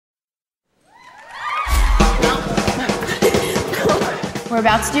We're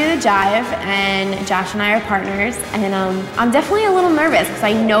about to do the Jive, and Josh and I are partners, and I'm definitely a little nervous because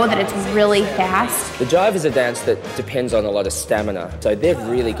I know that it's really fast. The Jive is a dance that depends on a lot of stamina, so they've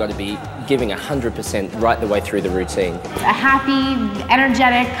really got to be giving 100% right the way through the routine. It's a happy,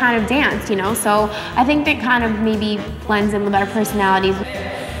 energetic kind of dance, you know, so I think that kind of maybe blends in with our personalities.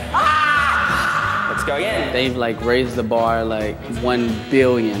 Let's go again. They've like raised the bar like 1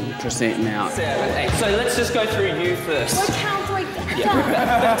 billion% now. 7, 8. So let's just go through you first. What counts like that?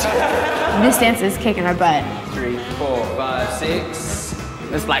 This dance is kicking our butt. 3, 4, 5, 6.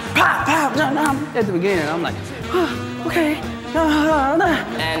 It's like pop, pop, no, no. At the beginning, I'm like, oh, okay.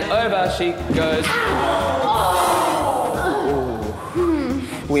 And over she goes.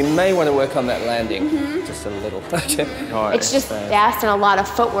 We may want to work on that landing, just a little. It's just fast and a lot of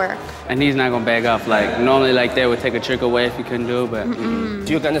footwork. And he's not gonna back off. Like normally, like they would take a trick away if you couldn't do it, but.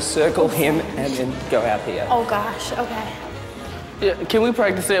 You're going to circle him and then go out here. Oh gosh, okay. Yeah, can we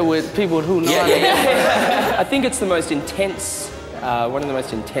practice it with people who know how to dance? I think it's the most intense, one of the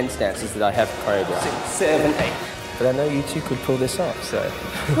most intense dances that I have choreographed. 6, 7, 8. But I know you two could pull this off, so.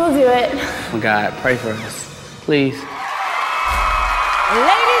 We'll do it. Oh God, pray for us, please.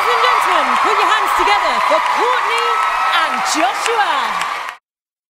 Ladies and gentlemen, put your hands together for Courtney and Joshua.